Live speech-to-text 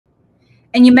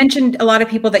And you mentioned a lot of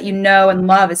people that you know and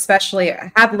love, especially,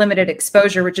 have limited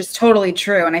exposure, which is totally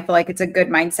true. And I feel like it's a good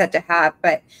mindset to have.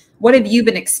 But what have you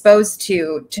been exposed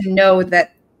to know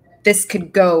that this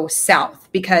could go south?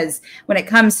 Because when it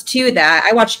comes to that,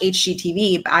 I watch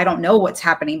HGTV, but I don't know what's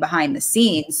happening behind the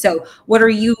scenes. So what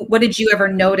did you ever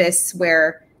notice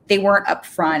where they weren't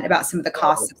upfront about some of the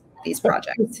costs of these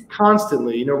projects?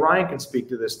 Constantly. You know, Ryan can speak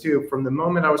to this too. From the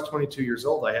moment I was 22 years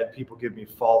old, I had people give me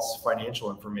false financial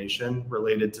information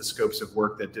related to scopes of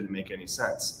work that didn't make any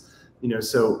sense. You know,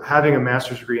 so having a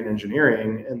master's degree in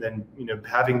engineering and then, you know,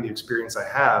 having the experience I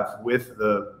have with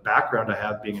the background I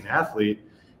have being an athlete,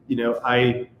 you know,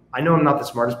 I know I'm not the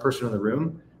smartest person in the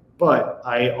room, but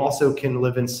I also can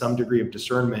live in some degree of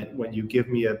discernment when you give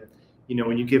me a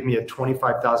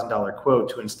 $25,000 quote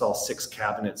to install 6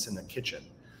 cabinets in the kitchen.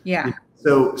 Yeah.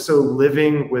 So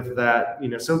living with that, you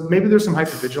know, so maybe there's some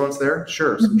hypervigilance there.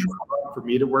 Sure. Some trauma for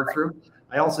me to work through.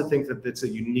 I also think that it's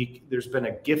there's been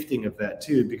a gifting of that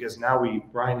too, because now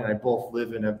Ryan and I both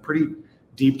live in a pretty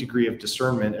deep degree of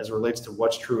discernment as it relates to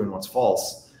what's true and what's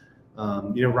false.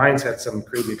 You know, Ryan's had some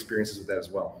crazy experiences with that as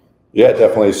well. Yeah,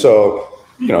 definitely. So,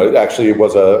 you know, it actually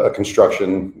was a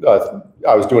construction.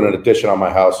 I was doing an addition on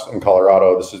my house in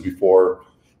Colorado. This is before,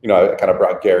 you know, I kind of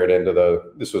brought Garrett into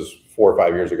this was 4 or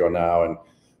 5 years ago now. And,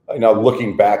 you know,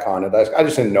 looking back on it, I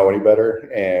just didn't know any better.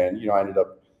 And, you know, I ended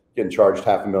up getting charged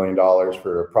 $500,000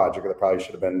 for a project that probably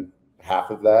should have been half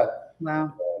of that.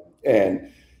 Wow.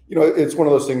 And, you know, it's one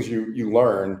of those things you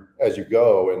learn as you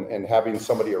go, and having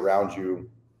somebody around you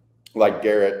like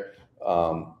Garrett,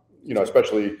 you know,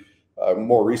 especially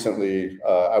more recently,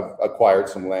 I've acquired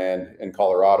some land in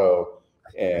Colorado,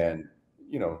 and,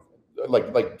 you know,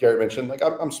 like Garrett mentioned, like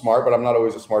I'm smart, but I'm not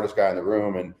always the smartest guy in the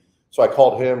room. And so I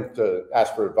called him to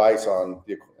ask for advice on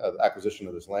the acquisition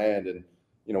of this land. And,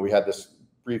 you know, we had this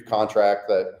brief contract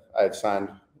that I had signed,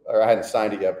 or I hadn't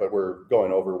signed it yet, but we're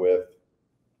going over with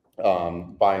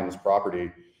buying this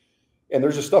property. And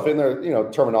there's just stuff in there, you know,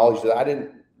 terminology that I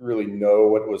didn't really know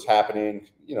what was happening,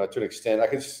 you know, to an extent.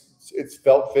 It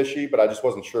felt fishy, but I just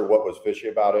wasn't sure what was fishy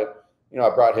about it. You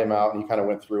know, I brought him out and he kind of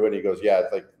went through it, and he goes, yeah,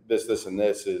 it's like this, and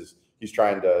this is, he's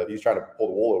trying to pull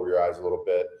the wool over your eyes a little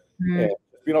bit. Mm-hmm. And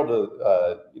being able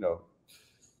to, you know,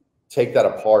 take that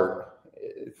apart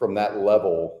from that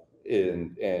level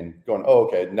and going, oh,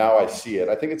 okay, now I see it.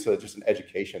 I think it's just an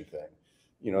education thing.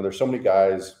 You know, there's so many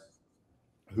guys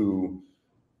who,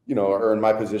 you know, are in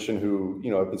my position who, you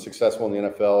know, have been successful in the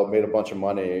NFL, made a bunch of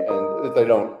money, and they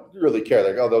don't really care.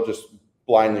 They're like, oh, they'll just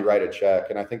blindly write a check.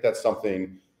 And I think that's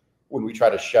something when we try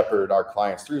to shepherd our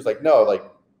clients through, is like, no, like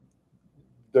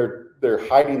they're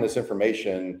hiding this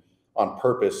information on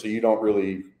purpose, so you don't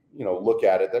really, you know, look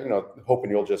at it. They're, you know, hoping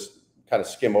you'll just kind of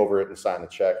skim over it and sign the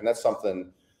check. And that's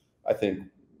something I think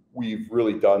we've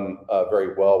really done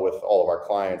very well with all of our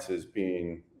clients, is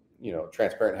being, you know,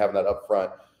 transparent, having that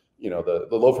upfront. You know,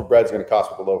 the loaf of bread is going to cost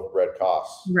what the loaf of bread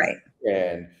costs. Right.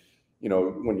 And, you know,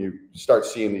 when you start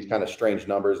seeing these kind of strange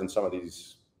numbers in some of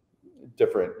these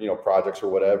different, you know, projects or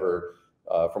whatever,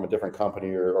 from a different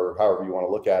company or however you want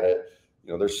to look at it,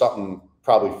 you know, there's something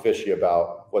probably fishy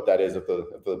about what that is if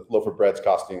the loaf of bread's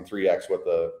costing 3x what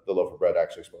the loaf of bread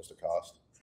actually is supposed to cost.